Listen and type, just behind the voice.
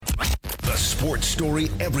sports story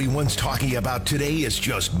everyone's talking about today is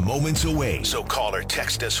just moments away. So call or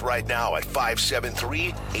text us right now at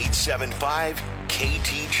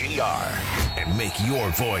 573-875-KTGR and make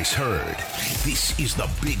your voice heard. This is The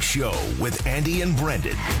Big Show with Andy and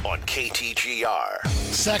Brenden on KTGR.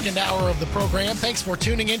 Second hour of the program. Thanks for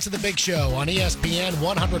tuning into The Big Show on ESPN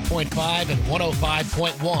 100.5 and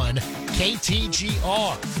 105.1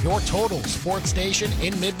 KTGR, your total sports station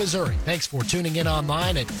in mid-Missouri. Thanks for tuning in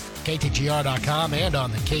online at KTGR.com and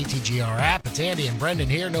on the KTGR app. It's Andy and Brenden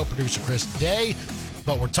here. No producer Chris today,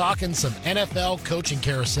 but we're talking some NFL coaching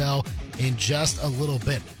carousel in just a little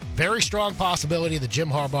bit. Very strong possibility that Jim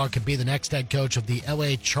Harbaugh could be the next head coach of the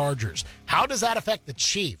LA Chargers. How does that affect the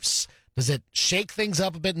Chiefs? Does it shake things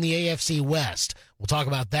up a bit in the AFC West? We'll talk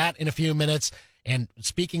about that in a few minutes. And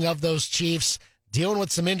speaking of those Chiefs, dealing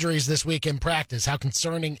with some injuries this week in practice. How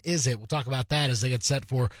concerning is it? We'll talk about that as they get set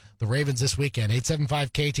for the Ravens this weekend.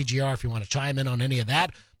 875-KTGR if you want to chime in on any of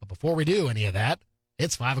that. But before we do any of that,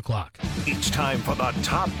 it's 5 o'clock. It's time for the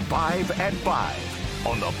Top 5 at 5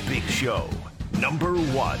 on The Big Show. Number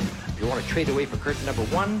 1. If you want to trade away for curtain number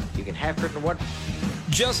 1, you can have curtain 1.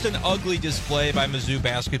 Just an ugly display by Mizzou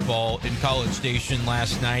basketball in College Station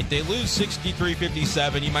last night. They lose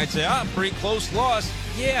 63-57. You might say, pretty close loss.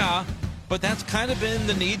 Yeah, but that's kind of been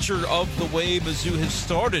the nature of the way Mizzou has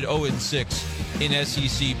started 0-6 in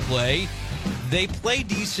SEC play. They play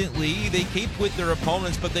decently. They keep with their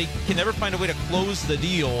opponents, but they can never find a way to close the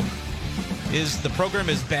deal. Is the program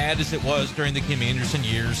as bad as it was during the Kim Anderson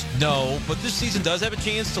years? No, but this season does have a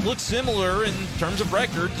chance to look similar in terms of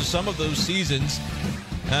record to some of those seasons.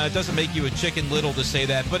 It doesn't make you a Chicken Little to say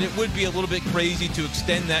that, but it would be a little bit crazy to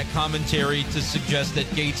extend that commentary to suggest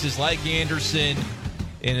that Gates is like Anderson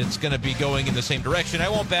and it's going to be going in the same direction. I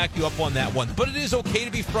won't back you up on that one, but it is okay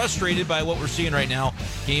to be frustrated by what we're seeing right now,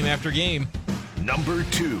 game after game. Number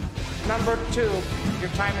 2. Number 2, your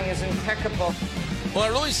timing is impeccable. Well,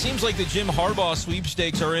 it really seems like the Jim Harbaugh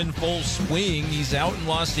sweepstakes are in full swing. He's out in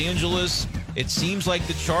Los Angeles. It seems like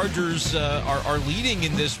the Chargers are leading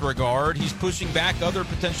in this regard. He's pushing back other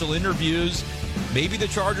potential interviews. Maybe the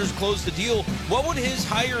Chargers close the deal. What would his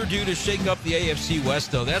hire do to shake up the AFC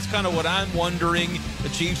West, though? That's kind of what I'm wondering. The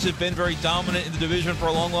Chiefs have been very dominant in the division for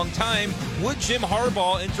a long, long time. Would Jim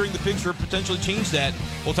Harbaugh entering the picture potentially change that?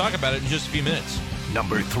 We'll talk about it in just a few minutes.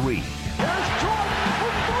 Number 3.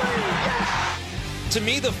 To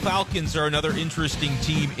me, the Falcons are another interesting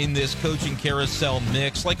team in this coaching carousel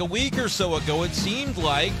mix. Like a week or so ago, it seemed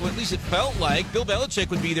like, or at least it felt like, Bill Belichick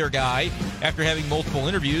would be their guy after having multiple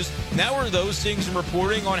interviews. Now are those seeing some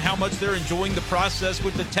reporting on how much they're enjoying the process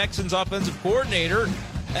with the Texans offensive coordinator.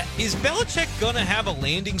 Is Belichick going to have a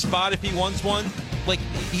landing spot if he wants one? Like,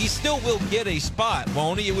 he still will get a spot,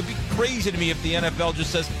 won't he? It would be crazy to me if the NFL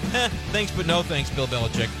just says, thanks but no thanks, Bill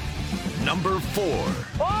Belichick. Number 4.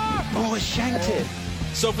 Oh, shanked it.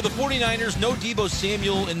 So for the 49ers, no Deebo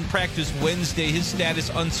Samuel in practice Wednesday. His status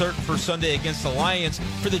uncertain for Sunday against the Lions.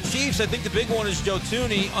 For the Chiefs, I think the big one is Joe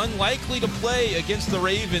Thuney, unlikely to play against the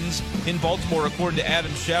Ravens in Baltimore, according to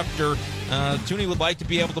Adam Schefter. Thuney would like to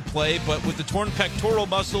be able to play, but with the torn pectoral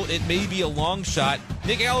muscle, it may be a long shot.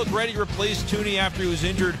 Nick Allegretti replaced Thuney after he was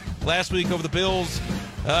injured last week over the Bills.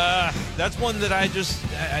 That's one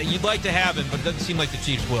that you'd like to have him, but it doesn't seem like the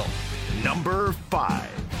Chiefs will. Number 5.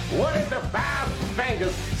 What is the 5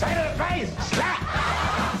 fingers? Say to the face, slap!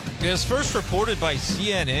 As first reported by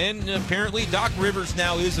CNN, apparently Doc Rivers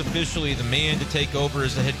now is officially the man to take over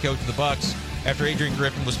as the head coach of the Bucs after Adrian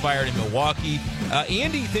Griffin was fired in Milwaukee.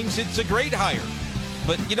 Andy thinks it's a great hire.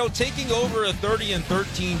 But, taking over a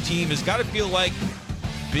 30-13 team has got to feel like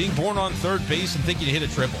being born on third base and thinking you hit a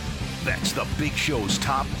triple. That's The Big Show's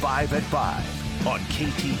Top 5 at 5 on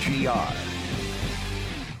KTGR.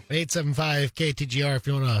 875-KTGR if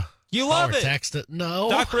you want to You love it. text it. No.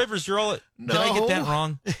 Doc Rivers, you're all... No. Did I get that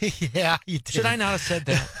wrong? Yeah, you did. Should I not have said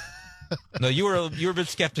that? No, you were a bit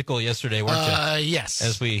skeptical yesterday, weren't you? Yes.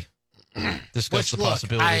 As we discussed the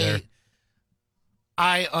possibility there.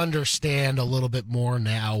 I understand a little bit more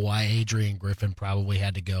now why Adrian Griffin probably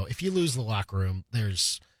had to go. If you lose the locker room,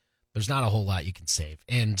 there's not a whole lot you can save.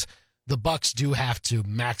 And the Bucs do have to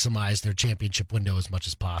maximize their championship window as much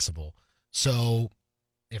as possible. So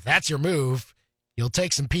if that's your move, you'll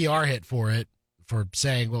take some PR hit for it, for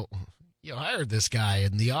saying, well, you hired this guy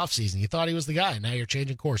in the offseason. You thought he was the guy. Now you're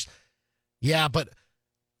changing course. Yeah, but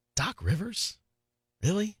Doc Rivers?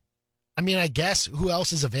 Really? I mean, I guess who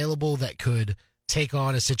else is available that could take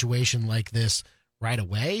on a situation like this right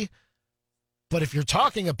away? But if you're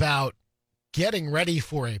talking about getting ready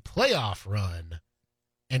for a playoff run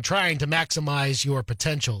and trying to maximize your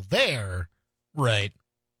potential there, right?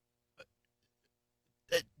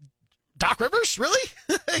 Doc Doc Rivers, really?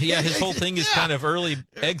 Yeah, his whole thing is kind of early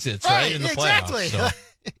exits, right in the exactly. playoffs.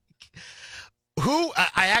 So.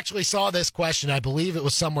 I actually saw this question. I believe it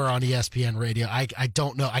was somewhere on ESPN radio. I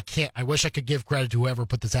don't know. I wish I could give credit to whoever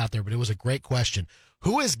put this out there, but it was a great question.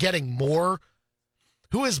 Who is buying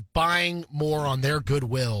more on their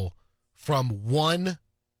goodwill from one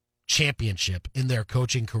championship in their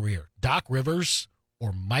coaching career? Doc Rivers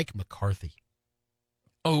or Mike McCarthy?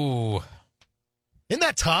 Oh. Isn't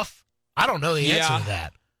that tough? I don't know the answer to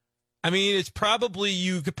that. I mean, it's probably,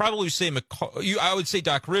 you could probably say I would say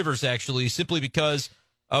Doc Rivers, actually, simply because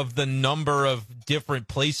of the number of different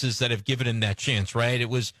places that have given him that chance, right? It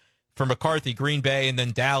was for McCarthy, Green Bay, and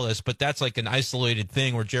then Dallas, but that's like an isolated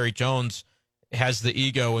thing where Jerry Jones has the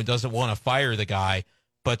ego and doesn't want to fire the guy.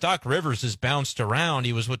 But Doc Rivers has bounced around.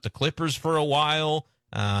 He was with the Clippers for a while,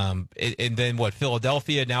 and then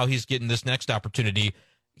Philadelphia. Now he's getting this next opportunity.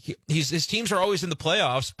 His teams are always in the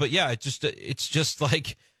playoffs, but yeah, it's just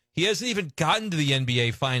like he hasn't even gotten to the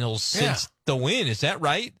NBA Finals since the win. Is that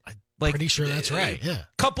right? Like, pretty sure that's right. Yeah, a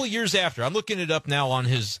couple of years after. I'm looking it up now on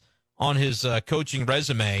his coaching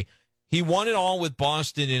resume. He won it all with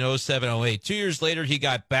Boston in 07-08. 2 years later, he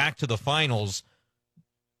got back to the finals.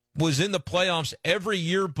 Was in the playoffs every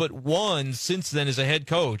year but one since then as a head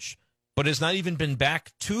coach, but has not even been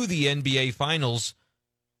back to the NBA Finals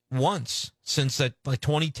once since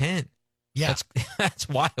 2010. Yeah, that's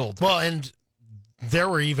wild. Well, and there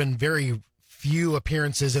were even very few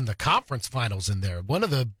appearances in the conference finals in there. One of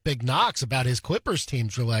the big knocks about his Clippers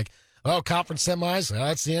teams were like, oh, conference semis,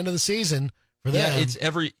 that's the end of the season for them.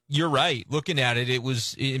 Yeah, you're right. Looking at it, it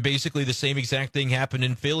was basically the same exact thing happened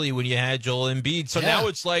in Philly when you had Joel Embiid. So now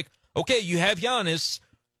it's like, okay, you have Giannis.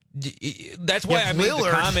 That's why I made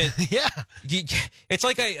the comment. It's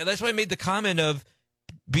like that's why I made the comment of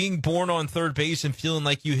being born on third base and feeling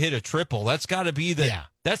like you hit a triple. That's got to be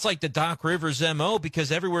that's like the Doc Rivers MO,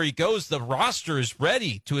 because everywhere he goes, the roster is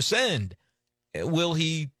ready to ascend. Will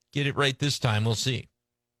he get it right this time? We'll see.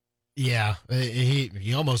 Yeah,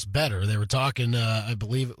 he almost better. They were talking, I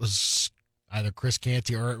believe it was either Chris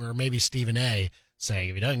Canty or maybe Stephen A. saying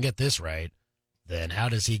if he doesn't get this right, then how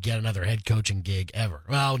does he get another head coaching gig ever?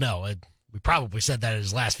 Well, no, we probably said that at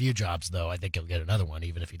his last few jobs, though. I think he'll get another one,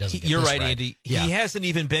 even if he doesn't get You're this right, Andy. Yeah. He hasn't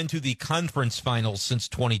even been to the conference finals since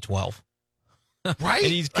 2012. Right?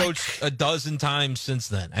 And he's coached a dozen times since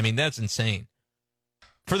then. I mean, that's insane.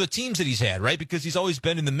 For the teams that he's had, right? Because he's always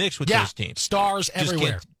been in the mix with those teams. Stars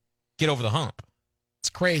everywhere. Just get over the hump. It's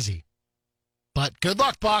crazy. But good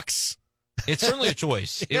luck, Bucks. It's certainly a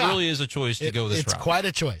choice. It really is a choice to go this route. It's quite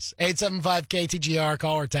a choice. 875-KTGR,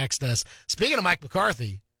 call or text us. Speaking of Mike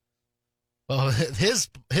McCarthy, well, his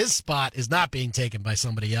spot is not being taken by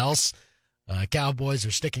somebody else. Cowboys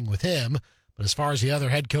are sticking with him. But as far as the other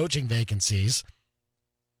head coaching vacancies,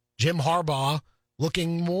 Jim Harbaugh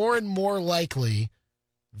looking more and more likely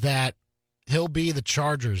that he'll be the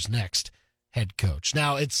Chargers' next head coach.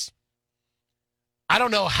 Now, I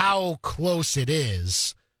don't know how close it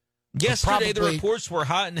is. Yesterday, the reports were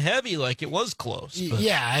hot and heavy, like it was close. But.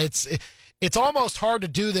 Yeah, it's almost hard to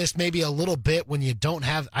do this maybe a little bit when you don't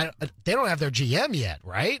have they don't have their GM yet,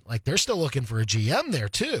 right? Like they're still looking for a GM there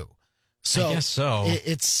too. So I guess so.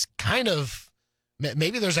 It's kind of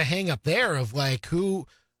maybe there's a hang up there of like who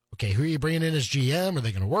are you bringing in as GM? Are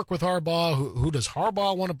they going to work with Harbaugh? Who does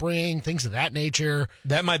Harbaugh want to bring? Things of that nature.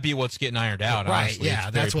 That might be what's getting ironed out. Right? Honestly.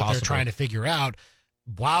 Yeah, that's what they're trying to figure out.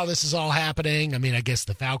 While this is all happening, I mean, I guess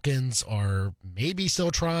the Falcons are maybe still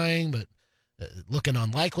trying, but looking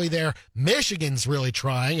unlikely there. Michigan's really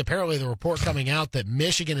trying. Apparently, the report coming out that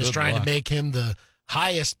Michigan is trying to make him the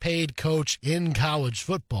highest paid coach in college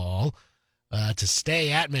football to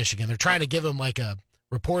stay at Michigan. They're trying to give him like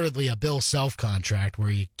reportedly a Bill Self contract where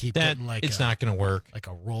you keep getting like it's not going to work, like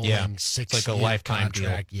a rolling 6 like a lifetime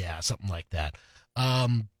contract. deal. Yeah, something like that. Yeah,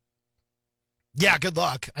 good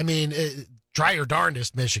luck. I mean, try your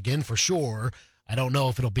darndest, Michigan, for sure. I don't know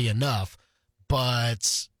if it'll be enough,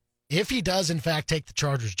 but if he does in fact take the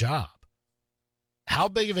Chargers job, how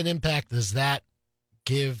big of an impact does that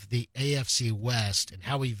give the AFC West and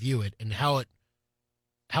how we view it and how it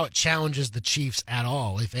challenges the Chiefs at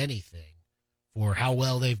all, if anything, for how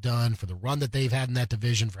well they've done, for the run that they've had in that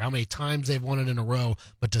division, for how many times they've won it in a row?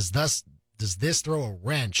 But does this throw a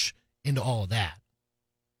wrench into all of that?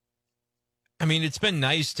 I mean, it's been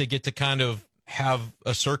nice to get to kind of have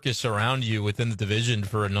a circus around you within the division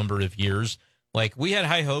for a number of years. Like, we had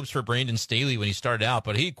high hopes for Brandon Staley when he started out,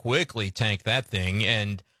 but he quickly tanked that thing,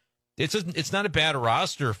 and it's not a bad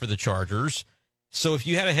roster for the Chargers. So if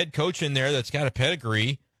you had a head coach in there that's got a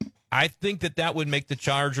pedigree, I think that would make the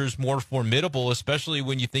Chargers more formidable, especially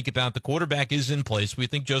when you think about the quarterback is in place. We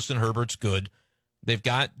think Justin Herbert's good. They've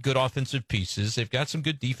got good offensive pieces. They've got some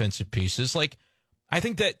good defensive pieces. Like, I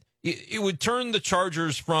think that it would turn the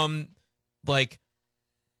Chargers from, like,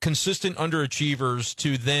 consistent underachievers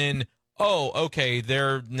to then, oh, okay,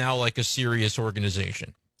 they're now like a serious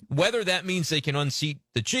organization. Whether that means they can unseat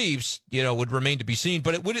the Chiefs, would remain to be seen,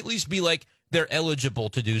 but it would at least be like they're eligible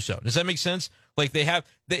to do so. Does that make sense? Like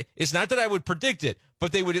it's not that I would predict it,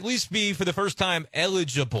 but they would at least be, for the first time,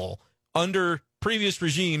 eligible. Under previous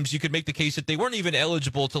regimes, you could make the case that they weren't even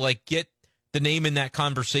eligible to, like, get the name in that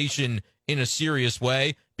conversation in a serious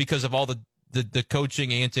way because of all the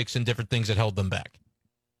coaching antics and different things that held them back.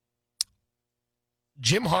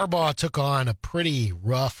 Jim Harbaugh took on a pretty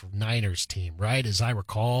rough Niners team, right? As I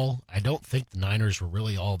recall, I don't think the Niners were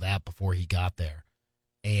really all that before he got there.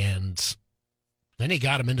 And then he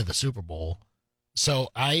got him into the Super Bowl. So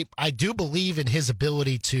I do believe in his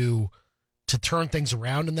ability to turn things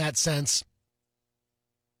around in that sense.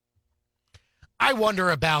 I wonder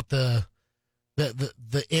about the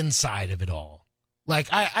inside of it all. Like,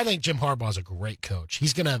 I think Jim Harbaugh is a great coach.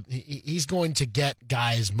 He's going to get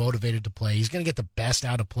guys motivated to play. He's going to get the best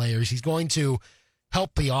out of players. He's going to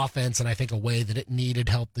help the offense in, I think, a way that it needed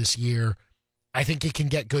help this year. I think he can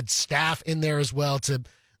get good staff in there as well to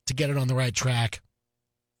get it on the right track.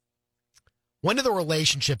 When do the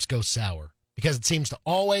relationships go sour? Because it seems to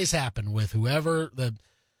always happen with whoever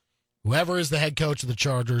is the head coach of the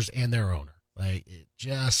Chargers and their owner. Like, it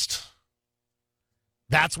just...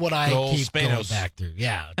 That's what I keep Spanos. Going back to.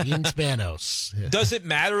 Yeah, Dean Spanos. Yeah. Does it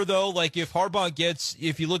matter, though? Like, if Harbaugh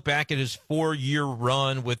if you look back at his 4-year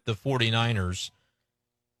run with the 49ers,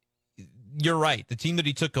 you're right. The team that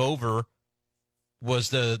he took over was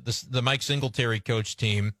the Mike Singletary coach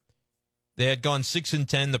team. They had gone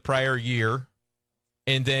 6-10 the prior year,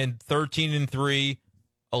 and then 13-3,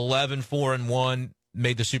 11-4-1,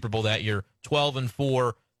 made the Super Bowl that year,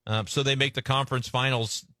 12-4. So they make the conference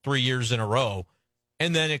finals 3 years in a row.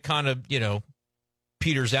 And then it kind of,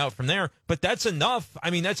 peters out from there. But that's enough. I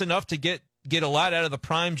mean, that's enough to get a lot out of the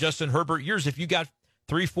prime Justin Herbert years. If you got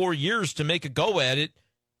 3-4 years to make a go at it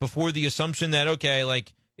before the assumption that, okay,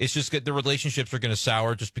 like, it's just the relationships are going to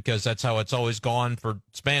sour just because that's how it's always gone for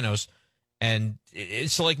Spanos. And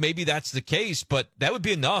it's like, maybe that's the case, but that would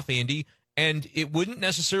be enough, Andy. And it wouldn't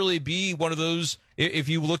necessarily be one of those, if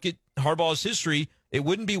you look at Harbaugh's history, it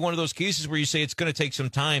wouldn't be one of those cases where you say it's going to take some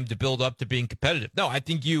time to build up to being competitive. No, I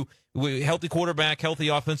think healthy quarterback, healthy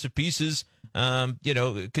offensive pieces,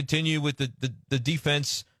 continue with the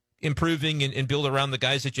defense improving and build around the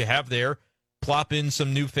guys that you have there, plop in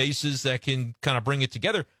some new faces that can kind of bring it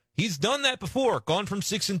together. He's done that before, gone from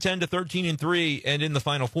 6-10 to 13-3 and in the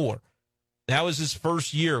Final Four. That was his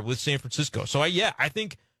first year with San Francisco. So, I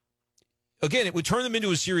think, again, it would turn them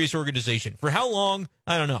into a serious organization. For how long?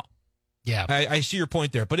 I don't know. Yeah, I see your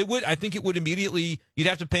point there, but I think it would immediately, you'd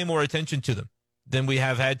have to pay more attention to them than we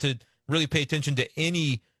have had to really pay attention to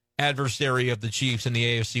any adversary of the Chiefs in the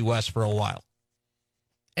AFC West for a while.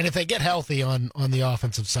 And if they get healthy on the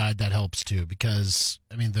offensive side, that helps too, because,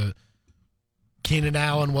 I mean, the Keenan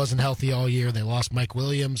Allen wasn't healthy all year. They lost Mike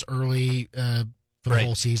Williams early for the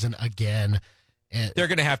whole season again. And they're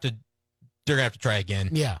going to have to try again.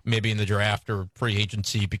 Yeah. Maybe in the draft or free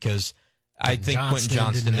agency, because I think Quentin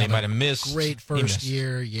Johnston, they might have missed. Great first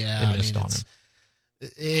year. Yeah.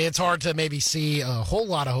 It's hard to maybe see a whole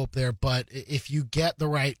lot of hope there, but if you get the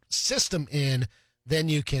right system in, then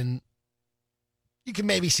you can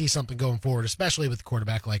maybe see something going forward, especially with a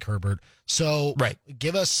quarterback like Herbert. So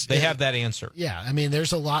give us... They have that answer. Yeah. I mean,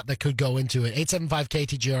 there's a lot that could go into it.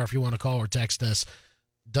 875-KTGR if you want to call or text us.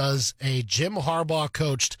 Does a Jim Harbaugh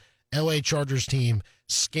coached LA Chargers team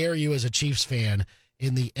scare you as a Chiefs fan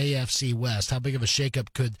in the AFC West? How big of a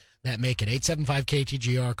shakeup could that make it?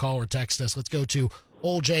 875-KTGR, call or text us. Let's go to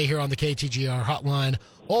Old Jay here on the KTGR hotline.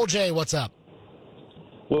 Old Jay, what's up?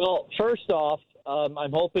 Well, first off,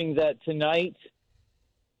 I'm hoping that tonight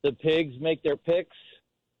the Pigs make their picks.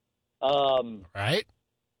 Right.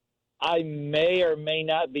 I may or may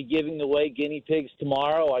not be giving away guinea pigs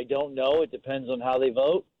tomorrow. I don't know. It depends on how they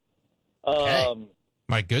vote. Okay.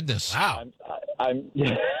 My goodness! Wow, I'm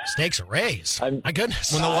stakes are raised. My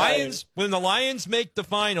goodness! When the Lions make the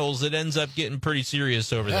finals, it ends up getting pretty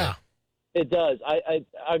serious over there. It does.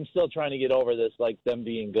 I'm still trying to get over this, like them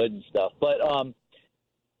being good and stuff. But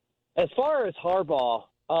as far as Harbaugh,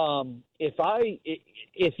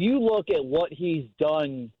 if you look at what he's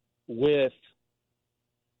done with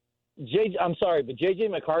I'm sorry, but J.J.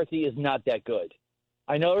 McCarthy is not that good.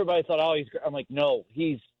 I know everybody thought, oh, he's I'm like, no,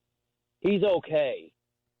 he's okay.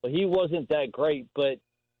 But he wasn't that great. But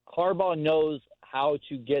Harbaugh knows how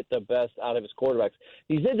to get the best out of his quarterbacks.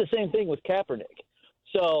 He did the same thing with Kaepernick.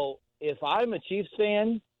 So if I'm a Chiefs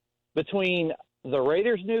fan, between the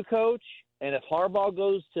Raiders' new coach and if Harbaugh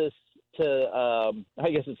goes to I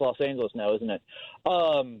guess it's Los Angeles now, isn't it?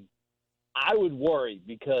 I would worry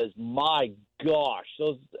because, my gosh,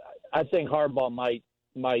 I think Harbaugh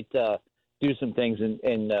might do some things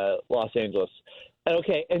in Los Angeles.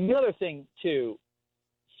 Okay, and the other thing, too,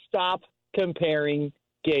 stop comparing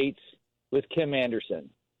Gates with Kim Anderson.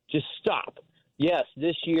 Just stop. Yes,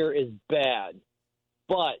 this year is bad,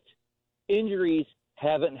 but injuries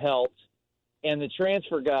haven't helped, and the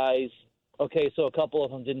transfer guys, okay, so a couple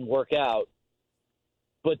of them didn't work out,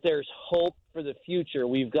 but there's hope for the future.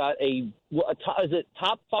 We've got is it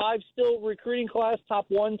top 5 still recruiting class, top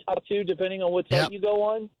 1, top 2, depending on what site you go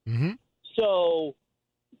on? Mm-hmm. So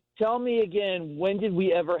tell me again, when did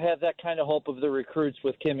we ever have that kind of hope of the recruits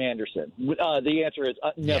with Kim Anderson? The answer is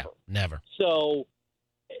never. Yeah, never. So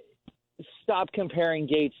stop comparing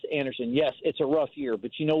Gates to Anderson. Yes, it's a rough year,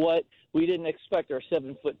 but you know what? We didn't expect our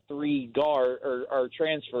 7'3" guard or our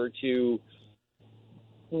transfer to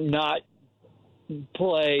not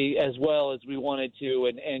play as well as we wanted to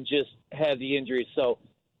and just have the injuries. So,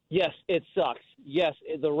 yes, it sucks. Yes,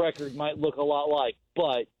 the record might look a lot like,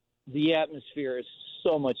 but the atmosphere is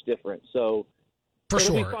so much different. So,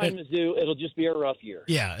 it'll be fine, Mizzou. It'll just be a rough year.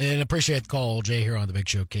 Yeah, and appreciate the call, Jay, here on the Big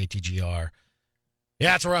Show, KTGR.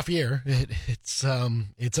 Yeah, it's a rough year. It's a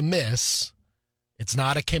miss. It's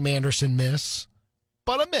not a Kim Anderson miss,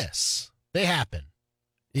 but a miss. They happen.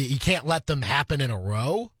 You can't let them happen in a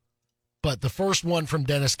row, but the first one from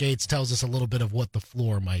Dennis Gates tells us a little bit of what the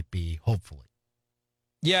floor might be, hopefully.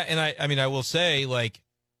 Yeah, and I will say,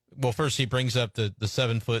 first he brings up the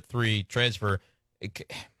 7'3" transfer.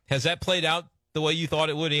 Has that played out the way you thought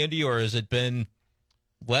it would, Andy, or has it been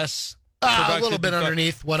less? A little bit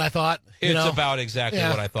underneath what I thought. It's about exactly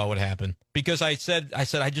what I thought would happen. Because I said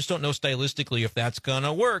I just don't know stylistically if that's going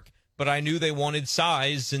to work, but I knew they wanted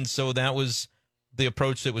size, and so that was the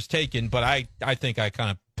approach that was taken. But I think I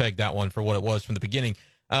kind of pegged that one for what it was from the beginning.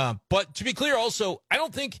 But to be clear also, I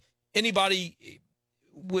don't think anybody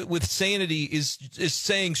with sanity is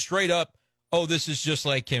saying straight up, oh, this is just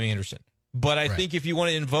like Kim Anderson. But I think if you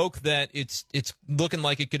want to invoke that it's looking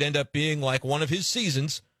like it could end up being like one of his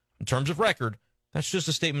seasons in terms of record, that's just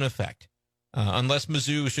a statement of fact. Unless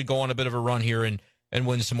Mizzou should go on a bit of a run here and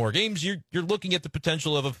win some more games, you're looking at the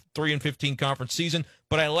potential of a 3-15 conference season.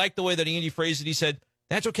 But I like the way that Andy phrased it. He said,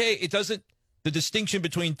 that's okay. It doesn't, the distinction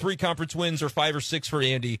between 3 conference wins or 5 or 6 for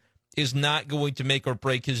Andy is not going to make or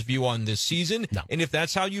break his view on this season. No. And if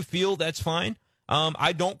that's how you feel, that's fine.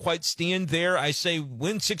 I don't quite stand there. I say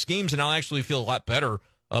win 6 games and I'll actually feel a lot better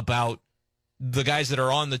about the guys that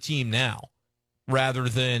are on the team now, rather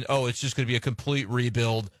than, it's just going to be a complete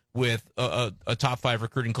rebuild with a top 5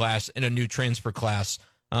 recruiting class and a new transfer class.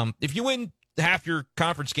 If you win half your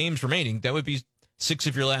conference games remaining, that would be 6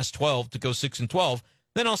 of your last 12 to go 6-12.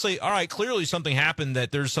 Then I'll say, all right, clearly something happened,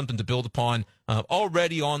 that there's something to build upon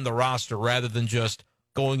already on the roster, rather than just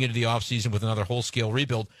going into the offseason with another whole-scale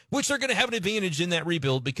rebuild, which they're going to have an advantage in that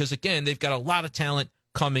rebuild because, again, they've got a lot of talent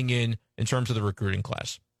coming in terms of the recruiting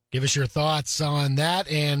class. Give us your thoughts on that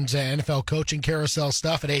and NFL coaching carousel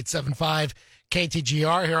stuff at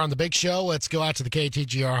 875-KTGR here on The Big Show. Let's go out to the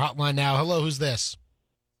KTGR hotline now. Hello, who's this?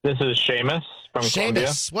 This is Seamus from Columbia.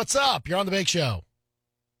 Seamus, what's up? You're on The Big Show.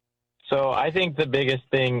 So I think the biggest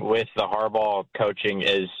thing with the Harbaugh coaching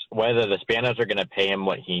is whether the Spanos are going to pay him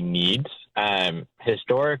what he needs.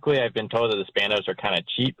 Historically, I've been told that the Spanos are kind of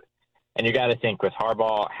cheap, and you got to think with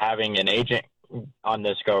Harbaugh having an agent on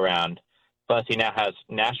this go-round, plus he now has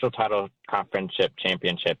national title conference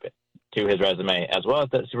championship to his resume, as well as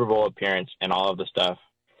that Super Bowl appearance and all of the stuff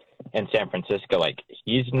in San Francisco. Like,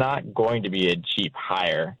 he's not going to be a cheap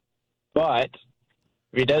hire. But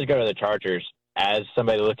if he does go to the Chargers, as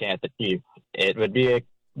somebody looking at the team, it would be a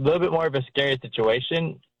little bit more of a scary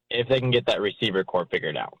situation if they can get that receiver core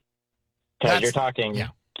figured out. Because you're talking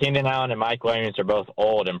Keenan Allen and Mike Williams are both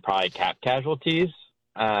old and probably cap casualties,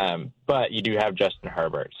 but you do have Justin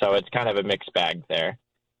Herbert. So it's kind of a mixed bag there.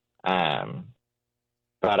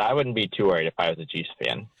 But I wouldn't be too worried if I was a Chiefs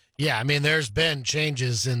fan. Yeah, I mean, there's been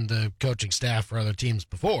changes in the coaching staff for other teams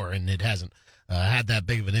before, and it hasn't had that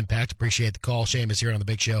big of an impact. Appreciate the call. Seamus here on The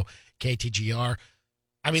Big Show, KTGR.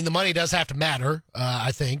 I mean, the money does have to matter,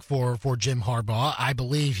 I think, for Jim Harbaugh. I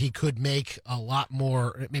believe he could make a lot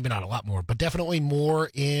more, maybe not a lot more, but definitely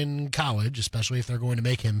more in college, especially if they're going to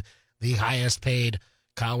make him the highest paid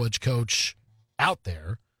college coach out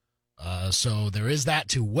there. So there is that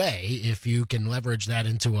to weigh. If you can leverage that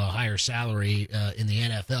into a higher salary in the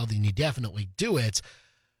NFL, then you definitely do it.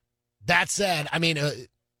 That said, I mean,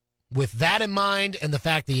 with that in mind and the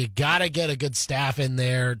fact that you got to get a good staff in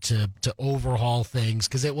there to overhaul things,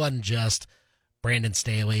 because it wasn't just Brandon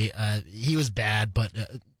Staley. He was bad, but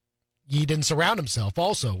he didn't surround himself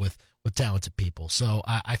also with talented people. So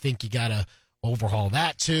I think you got to overhaul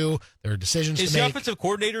that too. There are decisions to make. Is the offensive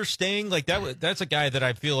coordinator staying? Like that's a guy that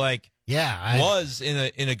I feel like was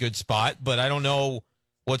in a good spot, but I don't know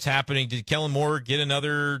what's happening. Did Kellen Moore get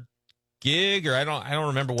another gig, or I don't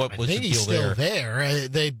remember what was the deal there. He's still there.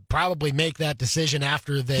 They probably make that decision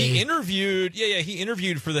after he interviewed. He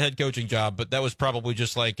interviewed for the head coaching job, but that was probably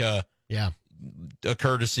just like a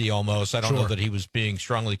courtesy almost. I don't know that he was being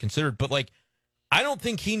strongly considered, but like I don't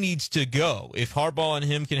think he needs to go. If Harbaugh and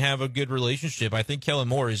him can have a good relationship, I think Kellen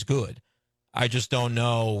Moore is good. I just don't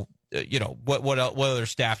know, what other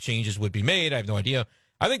staff changes would be made. I have no idea.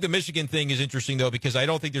 I think the Michigan thing is interesting, though, because I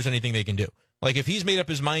don't think there's anything they can do. Like, if he's made up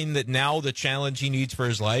his mind that now the challenge he needs for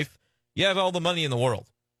his life, you have all the money in the world.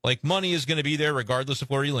 Like, money is going to be there regardless of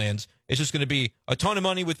where he lands. It's just going to be a ton of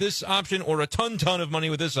money with this option or a ton of money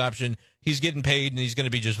with this option. He's getting paid, and he's going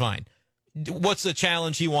to be just fine. What's the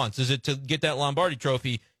challenge he wants? Is it to get that Lombardi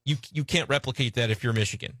trophy? You can't replicate that if you're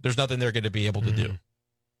Michigan. There's nothing they're going to be able to do.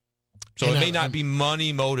 So it may not be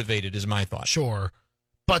money motivated, is my thought. Sure,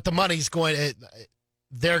 but the money's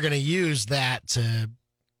they're going to use that to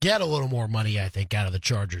get a little more money, I think, out of the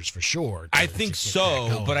Chargers for sure. I think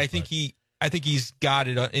so, but I think he's got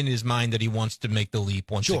it in his mind that he wants to make the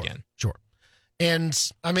leap once again. Sure. And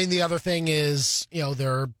I mean, the other thing is,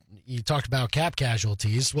 you talked about cap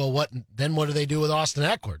casualties. Well, what do they do with Austin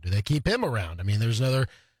Eckler? Do they keep him around? I mean, there's another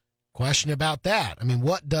question about that. I mean,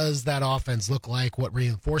 what does that offense look like? What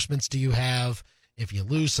reinforcements do you have if you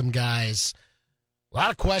lose some guys? A lot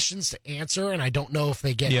of questions to answer, and I don't know if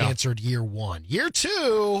they get answered year one. Year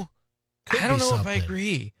two, I don't know if I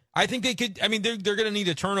agree. I think they could. I mean, they're going to need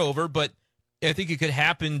a turnover, but I think it could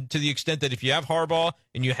happen to the extent that if you have Harbaugh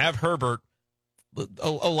and you have Herbert, a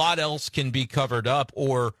lot else can be covered up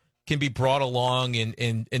or can be brought along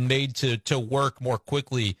and made to work more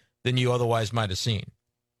quickly than you otherwise might have seen.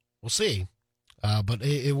 We'll see. But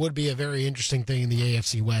it would be a very interesting thing in the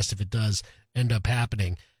AFC West if it does end up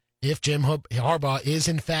happening. If Jim Harbaugh is,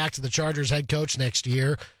 in fact, the Chargers head coach next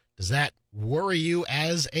year, does that worry you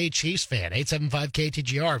as a Chiefs fan?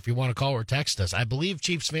 875-KTGR if you want to call or text us. I believe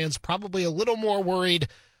Chiefs fans probably a little more worried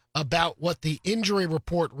about what the injury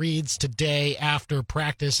report reads today after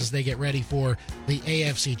practice as they get ready for the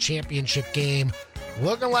AFC Championship game.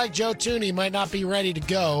 Looking like Joe Thuney might not be ready to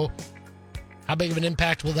go. How big of an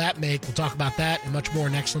impact will that make? We'll talk about that and much more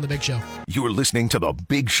next on The Big Show. You're listening to The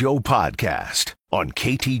Big Show podcast on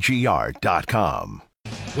KTGR.com.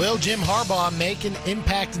 Will Jim Harbaugh make an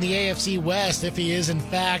impact in the AFC West if he is, in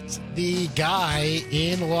fact, the guy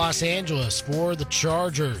in Los Angeles for the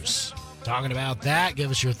Chargers? Talking about that,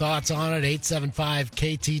 give us your thoughts on it.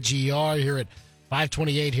 875-KTGR here at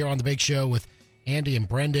 528 here on The Big Show with Andy and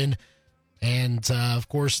Brenden. And, of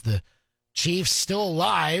course, the Chiefs still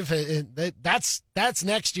alive. That's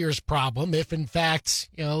next year's problem. If in fact,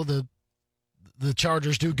 the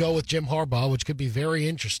Chargers do go with Jim Harbaugh, which could be very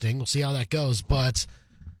interesting. We'll see how that goes. But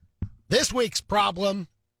this week's problem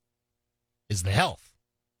is the health,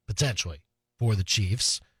 potentially, for the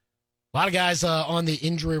Chiefs. A lot of guys on the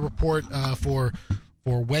injury report for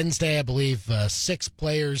Wednesday. I believe 6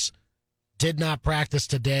 players did not practice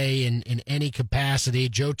today in any capacity.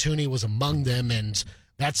 Joe Thuney was among them, and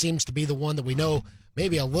that seems to be the one that we know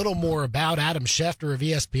maybe a little more about. Adam Schefter of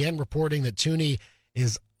ESPN reporting that Thuney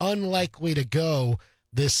is unlikely to go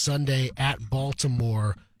this Sunday at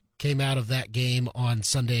Baltimore. Came out of that game on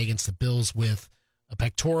Sunday against the Bills with a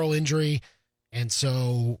pectoral injury, and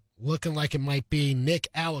so looking like it might be Nick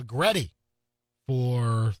Allegretti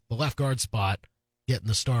for the left guard spot getting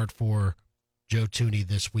the start for Joe Thuney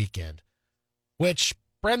this weekend. Which,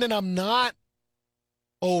 Brenden, I'm not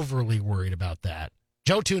overly worried about that.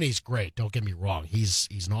 Joe Thuney's great, don't get me wrong. He's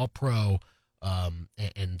an all-pro,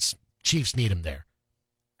 and Chiefs need him there.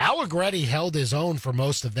 Allegretti held his own for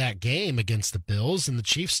most of that game against the Bills, and the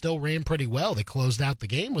Chiefs still ran pretty well. They closed out the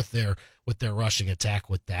game with their rushing attack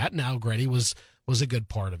with that, and Allegretti was a good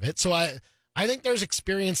part of it. So I think there's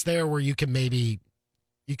experience there where you can maybe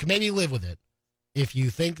live with it if you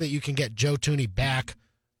think that you can get Joe Thuney back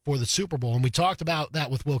for the Super Bowl. And we talked about that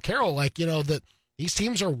with Will Carroll, that these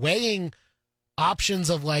teams are weighing options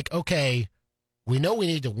of okay, we know we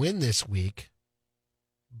need to win this week,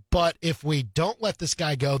 but if we don't let this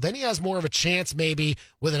guy go, then he has more of a chance maybe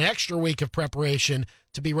with an extra week of preparation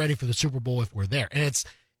to be ready for the Super Bowl if we're there. And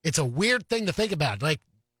it's a weird thing to think about.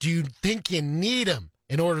 Do you think you need him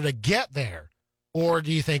in order to get there, or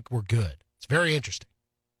do you think we're good? It's very interesting.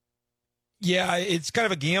 Yeah, it's kind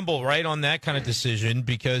of a gamble, right, on that kind of decision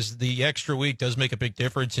because the extra week does make a big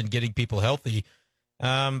difference in getting people healthy.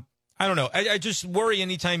 I don't know. I just worry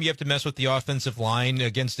anytime you have to mess with the offensive line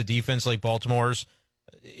against a defense like Baltimore's.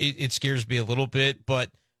 It scares me a little bit. But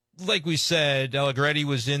like we said, Allegretti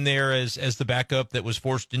was in there as the backup that was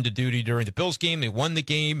forced into duty during the Bills game. They won the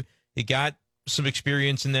game. They got some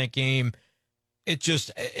experience in that game. It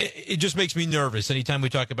just makes me nervous anytime we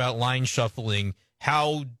talk about line shuffling.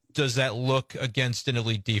 How does that look against an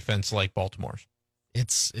elite defense like Baltimore's?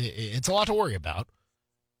 It's a lot to worry about.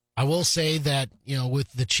 I will say that,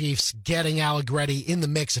 with the Chiefs getting Allegretti in the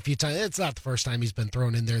mix a few times, it's not the first time he's been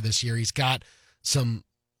thrown in there this year. He's got some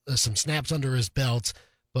snaps under his belt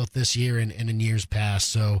both this year and in years past.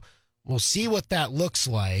 So we'll see what that looks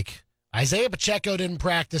like. Isaiah Pacheco didn't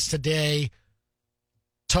practice today.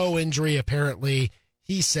 Toe injury, apparently.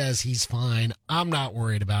 He says he's fine. I'm not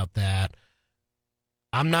worried about that.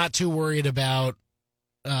 I'm not too worried about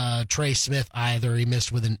Trey Smith either. He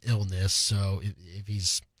missed with an illness. So if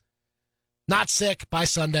he's not sick by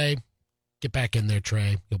Sunday, get back in there,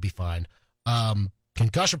 Trey. You'll be fine.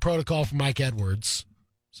 Concussion protocol for Mike Edwards.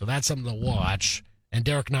 So that's something to watch. And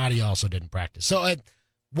Derek Nottie also didn't practice. So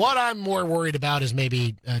what I'm more worried about is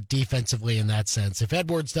maybe defensively in that sense. If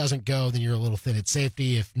Edwards doesn't go, then you're a little thin at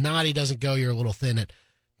safety. If Nottie doesn't go, you're a little thin at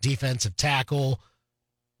defensive tackle.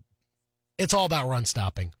 It's all about run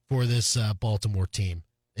stopping for this Baltimore team.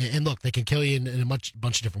 And look, they can kill you in a bunch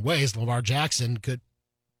of different ways. Lamar Jackson could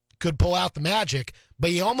pull out the magic,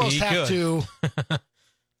 but you almost have to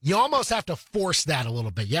you almost have to force that a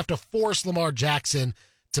little bit. You have to force Lamar Jackson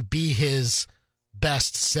to be his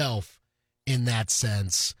best self in that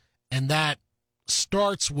sense. And that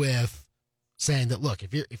starts with saying that, look,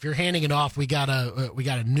 if you're handing it off, we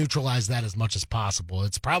gotta neutralize that as much as possible.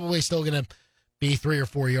 It's probably still gonna be 3 or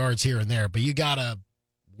 4 yards here and there, but you gotta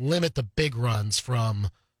limit the big runs from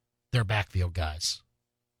their backfield guys.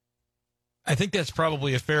 I think that's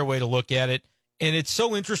probably a fair way to look at it. And it's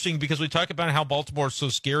so interesting because we talk about how Baltimore is so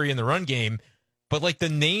scary in the run game, but like the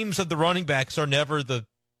names of the running backs are never the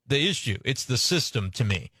issue. It's the system to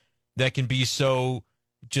me that can be so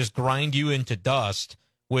just grind you into dust.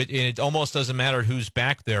 And it almost doesn't matter who's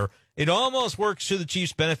back there. It almost works to the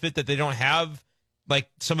Chiefs' benefit that they don't have like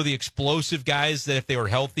some of the explosive guys that if they were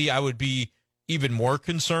healthy, I would be even more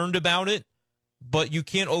concerned about it. But you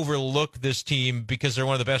can't overlook this team because they're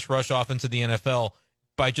one of the best rush offense in the NFL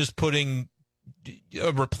by just putting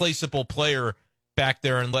a replaceable player back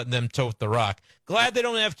there and letting them tote the rock. Glad they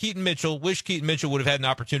don't have Keaton Mitchell. Wish Keaton Mitchell would have had an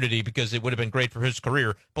opportunity because it would have been great for his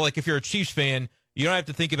career. But like if you're a Chiefs fan, you don't have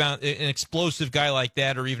to think about an explosive guy like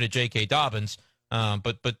that or even a J.K. Dobbins.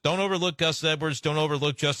 But don't overlook Gus Edwards. Don't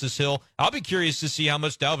overlook Justice Hill. I'll be curious to see how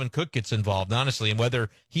much Dalvin Cook gets involved, honestly, and whether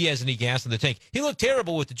he has any gas in the tank. He looked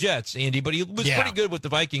terrible with the Jets, Andy, but he was pretty good with the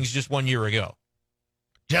Vikings just 1 year ago.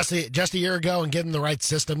 Just a year ago, and give him the right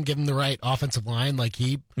system, give him the right offensive line, like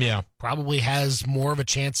he probably has more of a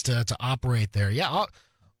chance to operate there. Yeah,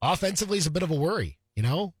 offensively is a bit of a worry,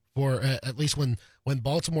 for at least when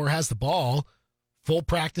Baltimore has the ball. Full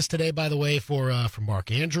practice today, by the way, for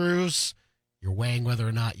Mark Andrews. You're weighing whether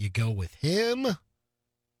or not you go with him,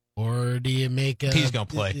 or do you make a... He's going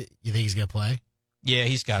to play. You think he's going to play? Yeah,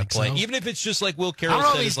 he's got to play. So? Even if it's just like Will Carroll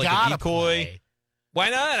said, it's like a decoy. Play.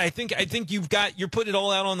 Why not? I think you're putting it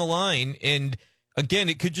all out on the line. And again,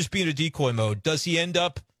 it could just be in a decoy mode. Does he end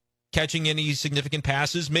up catching any significant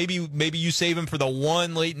passes? Maybe you save him for the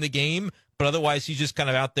one late in the game, but otherwise he's just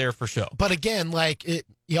kind of out there for show. But again,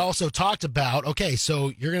 you also talked about, okay,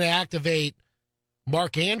 so you're going to activate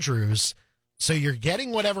Mark Andrews. So you're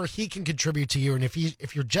getting whatever he can contribute to you, and if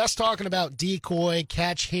you're just talking about decoy,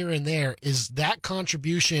 catch here and there, is that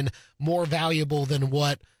contribution more valuable than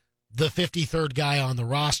what the 53rd guy on the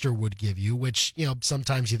roster would give you? Which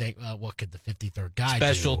sometimes you think, what could the 53rd guy do?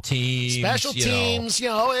 Special teams,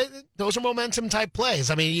 those are momentum type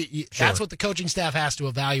plays. I mean, that's what the coaching staff has to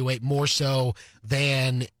evaluate more so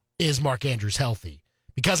than is Mark Andrews healthy.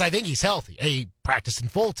 Because I think he's healthy. He practiced in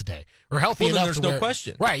full today. Or healthy enough there's no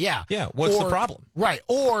question. Right, yeah. Yeah, what's the problem? Right.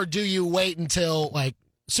 Or do you wait until,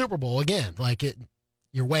 Super Bowl again?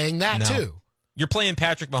 You're weighing that, too. You're playing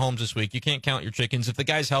Patrick Mahomes this week. You can't count your chickens. If the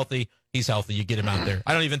guy's healthy, he's healthy. You get him out there.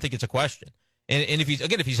 I don't even think it's a question. And if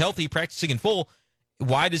he's healthy, practicing in full,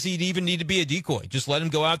 why does he even need to be a decoy? Just let him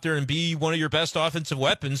go out there and be one of your best offensive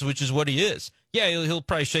weapons, which is what he is. Yeah, he'll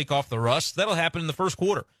probably shake off the rust. That'll happen in the first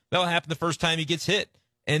quarter. That'll happen the first time he gets hit.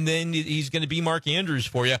 And then he's going to be Mark Andrews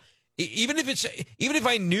for you. Even if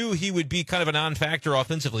I knew he would be kind of a non-factor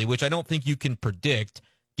offensively, which I don't think you can predict,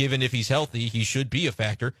 given if he's healthy, he should be a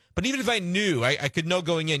factor. But even if I knew, I could know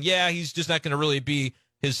going in, he's just not going to really be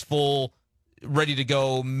his full ready to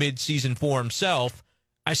go mid-season for himself,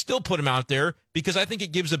 I still put him out there because I think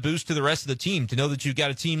it gives a boost to the rest of the team to know that you've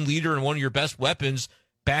got a team leader and one of your best weapons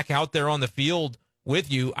back out there on the field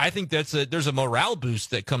with you. I think there's a morale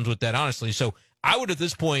boost that comes with that, honestly. So I would, at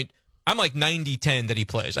this point, I'm like 90-10 that he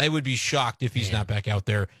plays. I would be shocked if he's not back out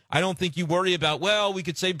there. I don't think you worry about, well, we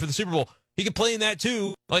could save him for the Super Bowl. He could play in that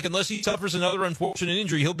too. Like, unless he suffers another unfortunate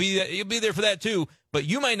injury, he'll be there for that too. But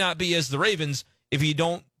you might not be as the Ravens if you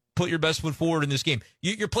don't put your best foot forward in this game.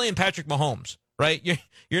 You're playing Patrick Mahomes, right?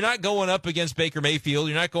 You're not going up against Baker Mayfield.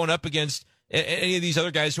 You're not going up against any of these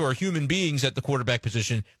other guys who are human beings at the quarterback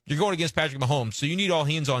position. You're going against Patrick Mahomes, so you need all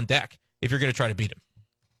hands on deck if you're going to try to beat him.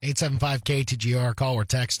 875-KTGR, call or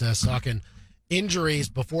text us, talking injuries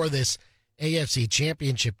before this AFC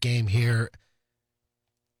Championship game here.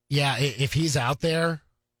 Yeah, if he's out there,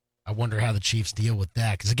 I wonder how the Chiefs deal with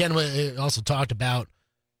that. Because, again, we also talked about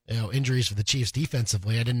injuries for the Chiefs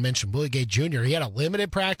defensively. I didn't mention Willie Gay Jr. He had a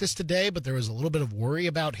limited practice today, but there was a little bit of worry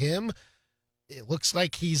about him. It looks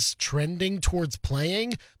like he's trending towards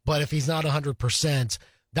playing, but if he's not 100%,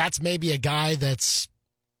 that's maybe a guy that's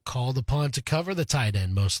called upon to cover the tight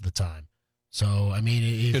end most of the time. So, I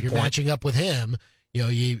mean, if you're matching up with him,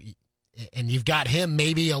 you've got him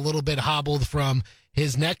maybe a little bit hobbled from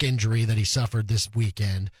his neck injury that he suffered this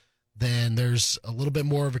weekend, then there's a little bit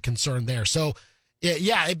more of a concern there. So,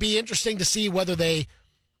 yeah, it'd be interesting to see whether they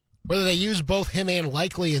use both him and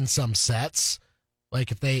Likely in some sets. Like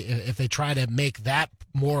if they try to make that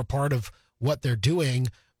more a part of what they're doing,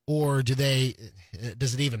 or does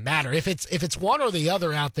it even matter? If it's one or the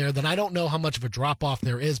other out there, then I don't know how much of a drop off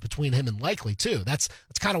there is between him and Likely too. That's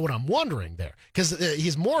kind of what I'm wondering there, because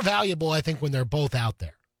he's more valuable, I think, when they're both out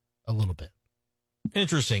there a little bit.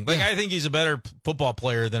 Interesting. I think he's a better football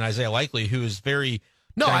player than Isaiah Likely, who is very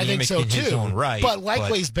I think so in too. His own right, but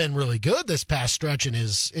Likely's been really good this past stretch in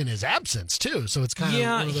his absence too. So it's kind of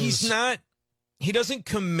one of those... he's not. He doesn't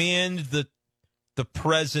command the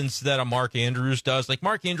presence that a Mark Andrews does. Like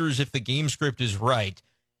Mark Andrews, if the game script is right,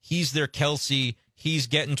 he's their Kelsey. He's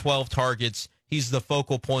getting 12 targets. He's the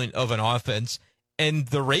focal point of an offense. And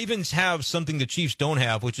the Ravens have something the Chiefs don't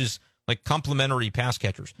have, which is like complementary pass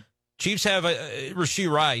catchers. Chiefs have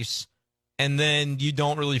Rashee Rice, and then you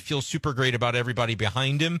don't really feel super great about everybody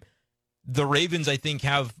behind him. The Ravens, I think,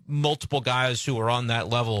 have multiple guys who are on that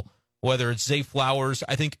level, whether it's Zay Flowers.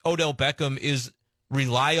 I think Odell Beckham is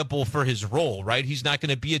reliable for his role, right? He's not going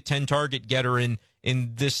to be a 10-target getter in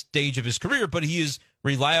this stage of his career, but he is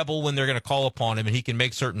reliable when they're going to call upon him, and he can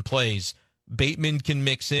make certain plays. Bateman can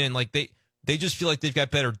mix in. Like they just feel like they've got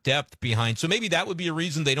better depth behind. So maybe that would be a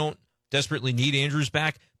reason they don't desperately need Andrews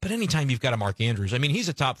back. But anytime you've got a Mark Andrews, I mean, he's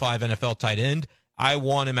a top 5 NFL tight end. I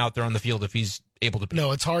want him out there on the field if he's able to be.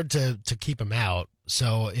 No, it's hard to keep him out.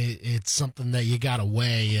 So it's something that you got to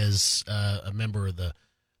weigh as a member of the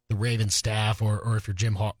Ravens staff, or if you're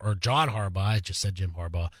John Harbaugh. I just said Jim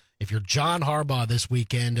Harbaugh. If you're John Harbaugh this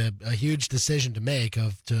weekend, a huge decision to make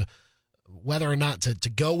to whether or not to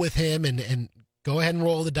go with him and go ahead and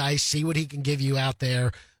roll the dice, see what he can give you out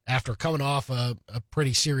there after coming off a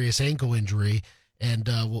pretty serious ankle injury, and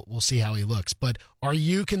we'll see how he looks. But are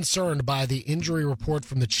you concerned by the injury report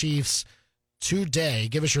from the Chiefs today?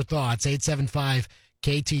 Give us your thoughts.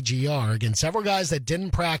 875-KTGR. Again, several guys that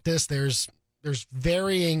didn't practice. There's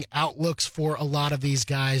varying outlooks for a lot of these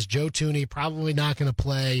guys. Joe Thuney probably not going to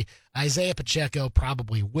play. Isaiah Pacheco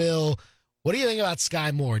probably will. What do you think about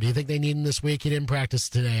Sky Moore? Do you think they need him this week? He didn't practice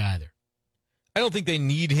today either. I don't think they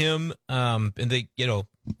need him, and they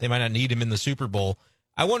might not need him in the Super Bowl.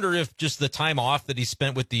 I wonder if just the time off that he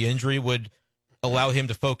spent with the injury would allow him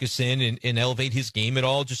to focus in and elevate his game at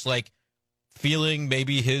all, just like feeling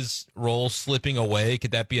maybe his role slipping away.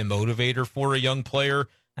 Could that be a motivator for a young player?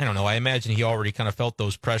 I don't know. I imagine he already kind of felt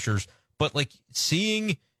those pressures. But like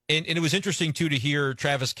seeing, and it was interesting, too, to hear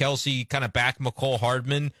Travis Kelce kind of back McCole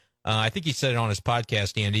Hardman. I think he said it on his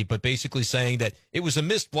podcast, Andy, but basically saying that it was a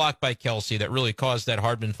missed block by Kelce that really caused that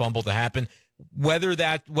Hardman fumble to happen. Whether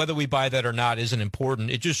we buy that or not isn't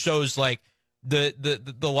important. It just shows like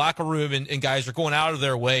the locker room and guys are going out of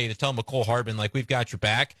their way to tell McCole Hardman, like, we've got your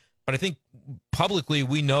back. But I think publicly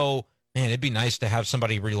we know, man, it'd be nice to have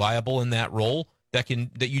somebody reliable in that role that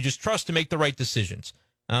you just trust to make the right decisions.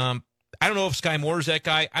 I don't know if Sky Moore is that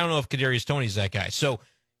guy. I don't know if Kadarius Toney is that guy. So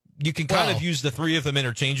you can kind of use the three of them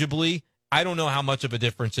interchangeably. I don't know how much of a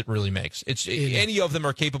difference it really makes. Any of them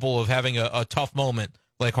are capable of having a tough moment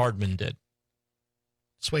like Hardman did.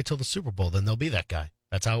 Just wait till the Super Bowl, then they'll be that guy.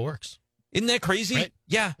 That's how it works. Isn't that crazy? Right?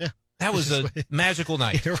 Yeah. That was a magical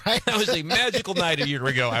night. Right? That was a magical night a year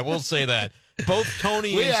ago. I will say that. both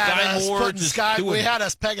Tony and Sky Moore we had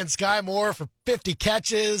us pegging Sky Moore for 50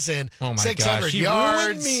 catches and 600 yards.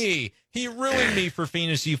 Ruined me. He ruined me for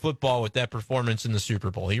fantasy football with that performance in the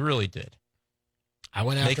Super Bowl. He really did. I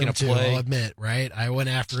went after him, too, I'll admit, right? I went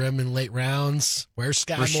after him in late rounds. Where's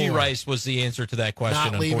Sky Moore? Rashee Rice was the answer to that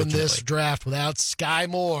question, Not leaving this draft without Sky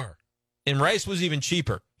Moore. And Rice was even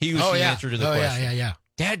cheaper. He was the answer to the question. Yeah.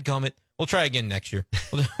 Dadgummit. We'll try again next year.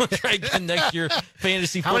 We'll try again next year.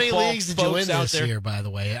 Fantasy football. How many leagues did you win this year, by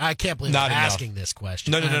the way? I can't believe I'm asking this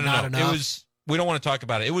question. No. Not enough. It was. We don't want to talk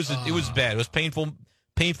about it. It was bad. It was painful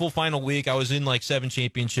final week. I was in like 7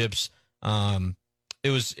 championships. It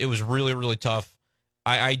was really, really tough.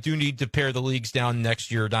 I do need to pare the leagues down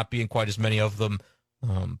next year, not being quite as many of them.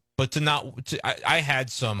 But I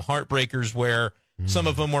had some heartbreakers where some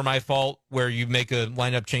of them were my fault, where you make a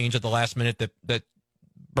lineup change at the last minute that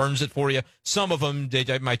burns it for you. Some of them,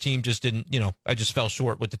 my team just didn't, I just fell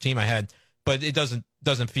short with the team I had. But it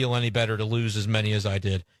doesn't feel any better to lose as many as I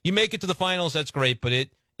did. You make it to the finals, that's great, but it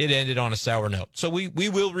ended on a sour note. So we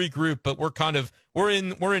will regroup, but we're in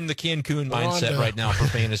the Cancun mindset right now for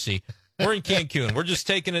fantasy. We're in Cancun. We're just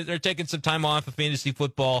they're taking some time off of fantasy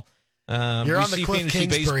football. You're on the Cliff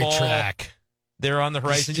Kingsbury baseball. Track. They're on the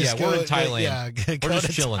horizon. We're in Thailand. We're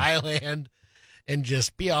just chilling. Thailand and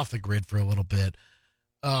just be off the grid for a little bit.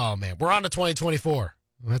 Oh, man. We're on to 2024.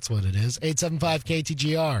 That's what it is.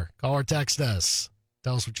 875-KTGR. Call or text us.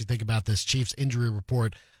 Tell us what you think about this Chiefs injury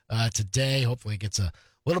report today. Hopefully it gets a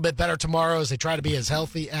little bit better tomorrow as they try to be as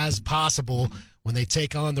healthy as possible when they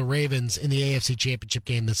take on the Ravens in the AFC Championship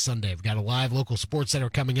game this Sunday. We've got a live local sports center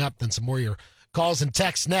coming up, then some more of your calls and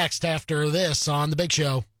texts next after this on The Big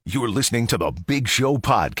Show. You're listening to The Big Show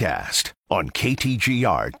podcast on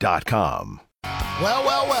KTGR.com. Well,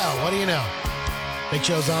 what do you know? Big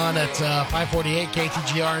Show's on at 548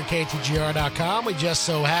 KTGR and KTGR.com. We just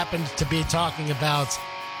so happened to be talking about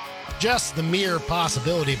just the mere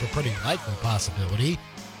possibility, but pretty likely possibility,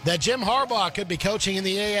 that Jim Harbaugh could be coaching in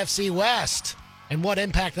the AFC West and what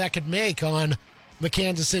impact that could make on the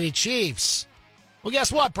Kansas City Chiefs. Well,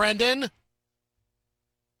 guess what, Brenden?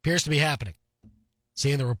 Appears to be happening.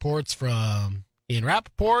 Seeing the reports from Ian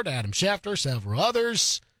Rappaport, Adam Schefter, several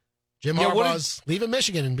others. Jim Harbaugh's leaving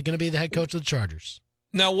Michigan and going to be the head coach of the Chargers.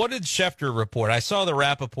 Now, what did Schefter report? I saw the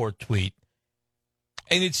Rappaport tweet,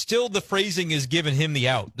 and it's still the phrasing is giving him the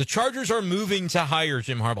out. The Chargers are moving to hire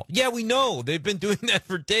Jim Harbaugh. Yeah, we know. They've been doing that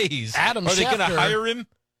for days. Are they going to hire him?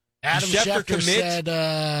 Adam Schefter said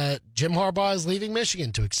Jim Harbaugh is leaving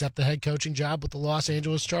Michigan to accept the head coaching job with the Los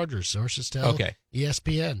Angeles Chargers. Sources tell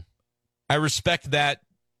ESPN. I respect that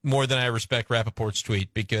more than I respect Rappaport's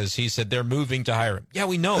tweet because he said they're moving to hire him. Yeah,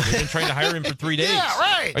 we know. They've been trying to hire him for 3 days. Yeah,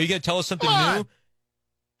 right. Are you going to tell us something new?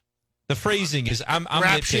 The phrasing is, I'm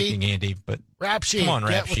nitpicking, Andy, but Rap sheet. Come on,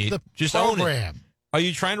 Rap Sheet. Just program. Own it. Are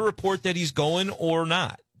you trying to report that he's going or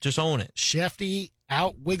not? Just own it. Shefty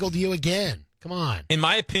out-wiggled you again. Come on. In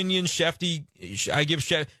my opinion, Shefty, I give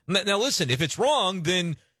Shefty. Now, listen, if it's wrong,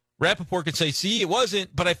 then Rappaport could say, see, it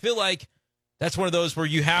wasn't. But I feel like that's one of those where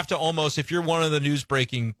you have to almost, if you're one of the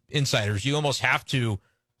news-breaking insiders, you almost have to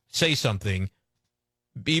say something,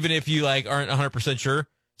 even if you aren't 100% sure.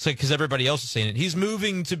 It's because everybody else is saying it. He's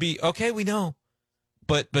moving to be, okay, we know.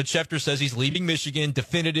 But Schefter says he's leaving Michigan,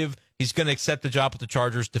 definitive. He's going to accept the job with the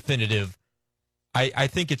Chargers, definitive. I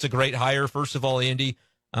think it's a great hire, first of all, Andy.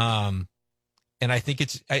 And I think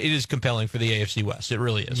it is compelling for the AFC West. It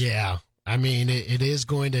really is. Yeah. I mean, it is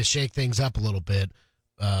going to shake things up a little bit.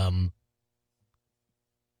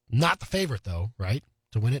 Not the favorite, though, right?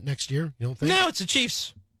 To win it next year, you don't think? No, it's the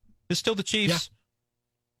Chiefs. It's still the Chiefs.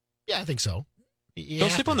 Yeah, I think so.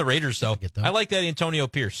 Don't sleep on the Raiders, though. I like that Antonio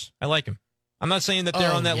Pierce. I like him. I'm not saying that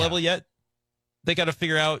they're on that level yet. They got to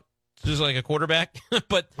figure out just like a quarterback.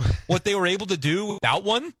 But what they were able to do without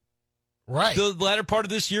one, right? The latter part of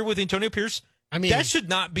this year with Antonio Pierce, I mean, that should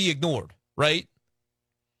not be ignored, right?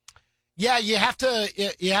 Yeah, you have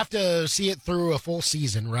to see it through a full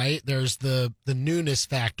season, right? There's the newness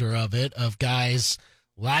factor of it, of guys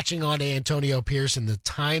latching on to Antonio Pierce and the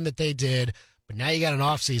time that they did. But now you got an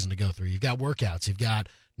offseason to go through. You've got workouts. You've got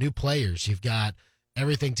new players. You've got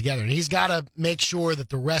everything together. And he's got to make sure that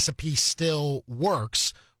the recipe still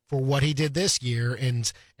works for what he did this year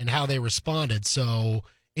and how they responded. So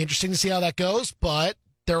interesting to see how that goes, but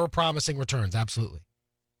there were promising returns, absolutely.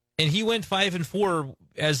 And he went 5-4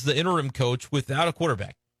 as the interim coach without a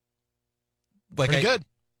quarterback. Pretty good.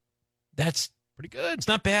 That's pretty good. It's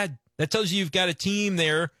not bad. That tells you you've got a team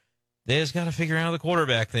there that has got to figure out the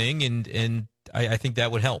quarterback thing, and I think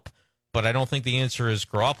that would help. But I don't think the answer is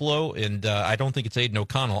Garoppolo, and I don't think it's Aiden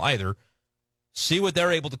O'Connell either. See what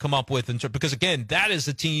they're able to come up with. Because, again, that is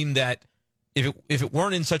a team that if it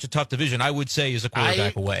weren't in such a tough division, I would say is a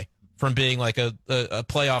quarterback away from being like a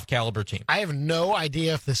playoff caliber team. I have no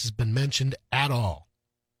idea if this has been mentioned at all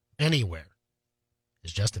anywhere.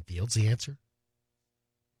 Is Justin Fields the answer?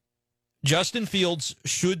 Justin Fields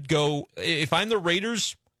should go, if I'm the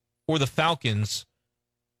Raiders or the Falcons,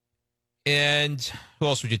 and who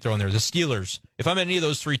else would you throw in there? The Steelers. If I'm any of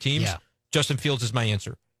those three teams, Justin Fields is my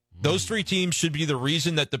answer. Those three teams should be the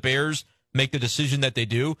reason that the Bears make the decision that they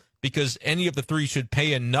do, because any of the three should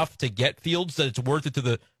pay enough to get Fields that it's worth it to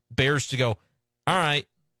the Bears to go, all right,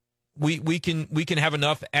 we can have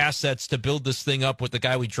enough assets to build this thing up with the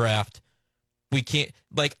guy we draft. We can't,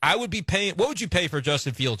 like, I would be paying, what would you pay for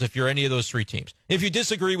Justin Fields if you're any of those three teams? If you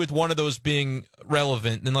disagree with one of those being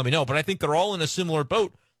relevant, then let me know. But I think they're all in a similar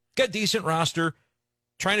boat. Got a decent roster,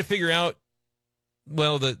 trying to figure out,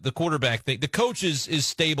 well, the quarterback thing. The coach is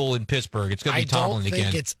stable in Pittsburgh. It's going to be Tomlin again. I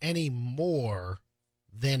don't think it's any more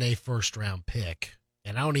than a first-round pick.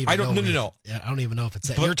 And I don't even know. I don't even know if it's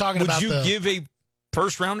that. You're talking about would you give a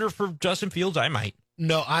first-rounder for Justin Fields? I might.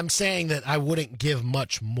 No, I'm saying that I wouldn't give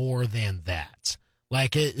much more than that.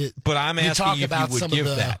 Like but I'm asking if you would give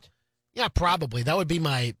that. Yeah, probably. That would be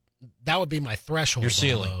my threshold. Your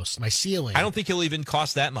ceiling. Almost. My ceiling. I don't think he'll even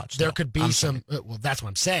cost that much. There could be some. Well, that's what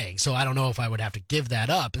I'm saying. So I don't know if I would have to give that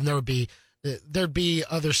up, and there'd be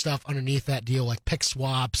other stuff underneath that deal, like pick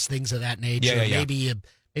swaps, things of that nature. Yeah. Maybe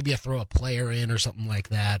you throw a player in or something like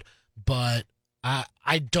that. But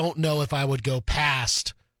I don't know if I would go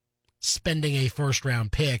past spending a first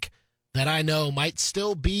round pick that I know might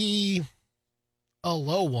still be a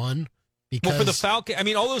low one. Because, well, for the Falcons, I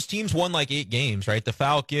mean, all those teams won like 8 games, right? The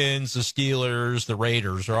Falcons, the Steelers, the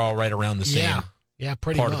Raiders are all right around the same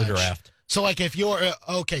pretty part much. of the draft. So, like, if you're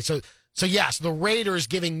okay, so yes, the Raiders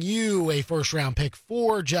giving you a first round pick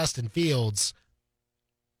for Justin Fields.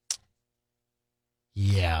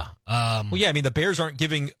 Yeah. Well, yeah. I mean, the Bears aren't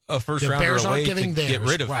giving a first rounder Bears away aren't giving to get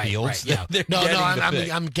rid of Fields. Right, yeah. No,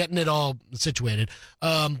 I'm getting it all situated.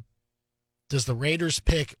 Does the Raiders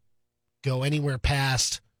pick go anywhere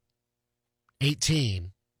past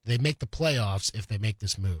 18? They make the playoffs if they make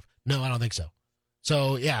this move. No, I don't think so.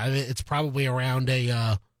 So yeah, it's probably around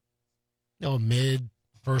a mid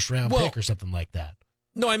first round pick or something like that.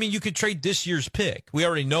 No, I mean, you could trade this year's pick. We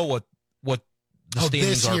already know what the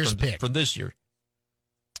standings are for this year.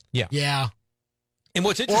 Yeah. Yeah. And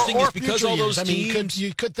what's interesting is because all those teams,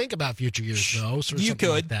 you could think about future years though. You could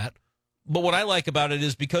like that. But what I like about it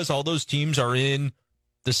is because all those teams are in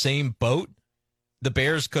the same boat, the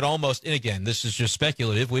Bears could almost, and again, this is just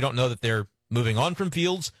speculative. We don't know that they're moving on from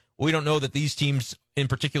Fields. We don't know that these teams in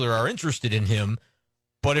particular are interested in him.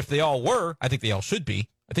 But if they all were, I think they all should be.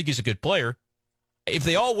 I think he's a good player. If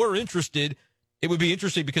they all were interested, it would be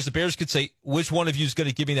interesting because the Bears could say, which one of you is going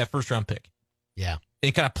to give me that first round pick? Yeah.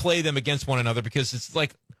 And kind of play them against one another because it's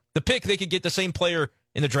like the pick, they could get the same player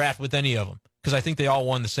in the draft with any of them because I think they all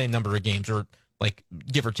won the same number of games or like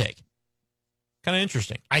give or take. Kind of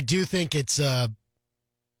interesting. I do think it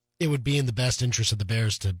would be in the best interest of the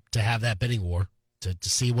Bears to have that bidding war, to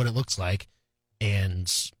see what it looks like,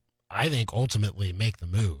 and I think ultimately make the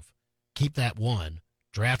move. Keep that one,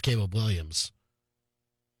 draft Caleb Williams,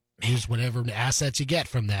 use whatever assets you get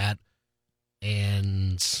from that,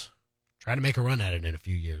 and try to make a run at it in a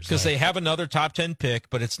few years. Because they have another top 10 pick,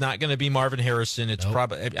 but it's not going to be Marvin Harrison. It's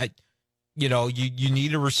probably, you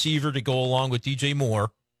need a receiver to go along with DJ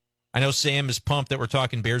Moore. I know Sam is pumped that we're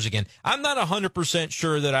talking Bears again. I'm not 100%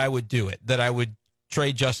 sure that I would do it, that I would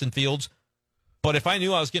trade Justin Fields. But if I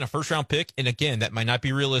knew I was getting a first-round pick, and again, that might not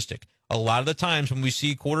be realistic. A lot of the times when we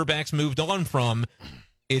see quarterbacks moved on from,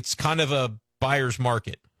 it's kind of a buyer's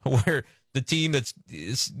market where the team that's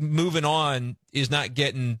is moving on is not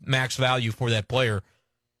getting max value for that player.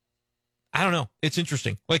 I don't know. It's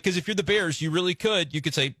interesting. Like, because if you're the Bears, you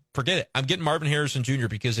could say, forget it. I'm getting Marvin Harrison Jr.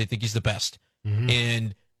 because they think he's the best. Mm-hmm.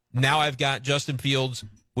 And now I've got Justin Fields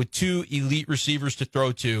with 2 elite receivers to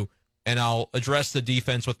throw to, and I'll address the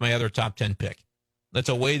defense with my other top 10 pick. That's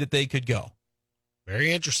a way that they could go.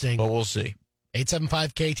 Very interesting. But we'll see.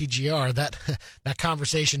 875 KTGR. That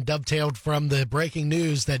conversation dovetailed from the breaking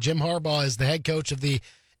news that Jim Harbaugh is the head coach of the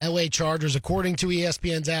LA Chargers, according to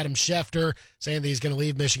ESPN's Adam Schefter, saying that he's going to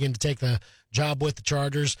leave Michigan to take the job with the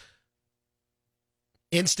Chargers.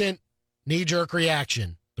 Instant knee-jerk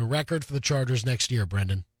reaction. The record for the Chargers next year,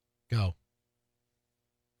 Brenden. Go.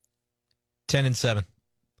 10-7.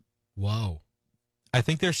 Whoa. I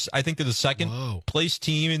think they're the second place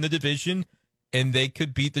team in the division, and they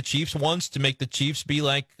could beat the Chiefs once to make the Chiefs be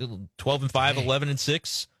like 12-5, 11-6.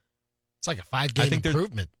 It's like a 5-game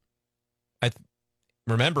improvement.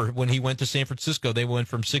 Remember, when he went to San Francisco, they went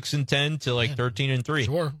from 6-10 to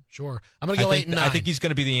 13-3. Sure. I'm going to go 8-9. I think he's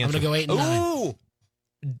going to be the answer. I'm going to go 8-9.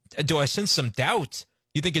 Ooh! Do I sense some doubt?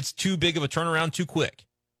 You think it's too big of a turnaround too quick?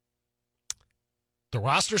 The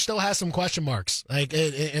roster still has some question marks.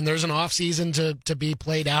 And there's an offseason to be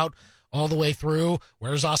played out all the way through.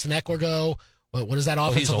 Where does Austin Eckler go? What does that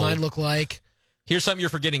offensive line look like? Here's something you're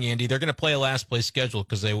forgetting, Andy. They're going to play a last-place schedule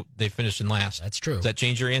because they finished in last. That's true. Does that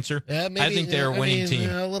change your answer? Maybe, I think they're a winning team.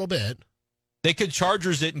 A little bit. They could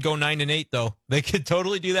Chargers it and go 9-8, though. They could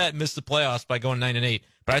totally do that and miss the playoffs by going 9-8.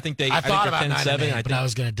 But I think I thought about 10-7. But I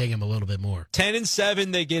was going to dig them a little bit more.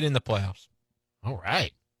 10-7, they get in the playoffs. All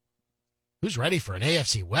right. Who's ready for an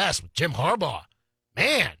AFC West with Jim Harbaugh?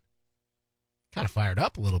 Man, kind of fired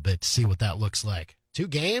up a little bit to see what that looks like. 2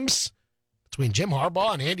 games between Jim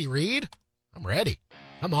Harbaugh and Andy Reid. I'm ready.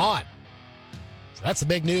 Come on. So that's the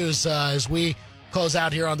big news as we close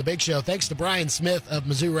out here on the Big Show. Thanks to Brian Smith of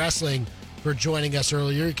Mizzou Wrestling for joining us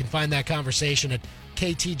earlier. You can find that conversation at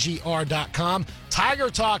ktgr.com. Tiger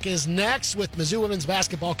Talk is next with Mizzou women's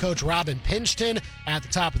basketball coach Robin Pinchton at the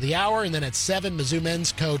top of the hour. And then at 7, Mizzou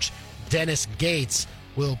men's coach Dennis Gates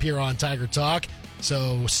will appear on Tiger Talk.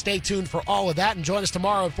 So stay tuned for all of that and join us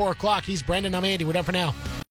tomorrow at 4 o'clock. He's Brenden. I'm Andy. We're done for now.